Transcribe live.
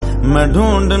मैं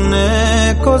ढूंढने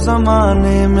को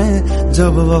जमाने में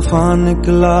जब वफा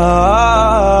निकला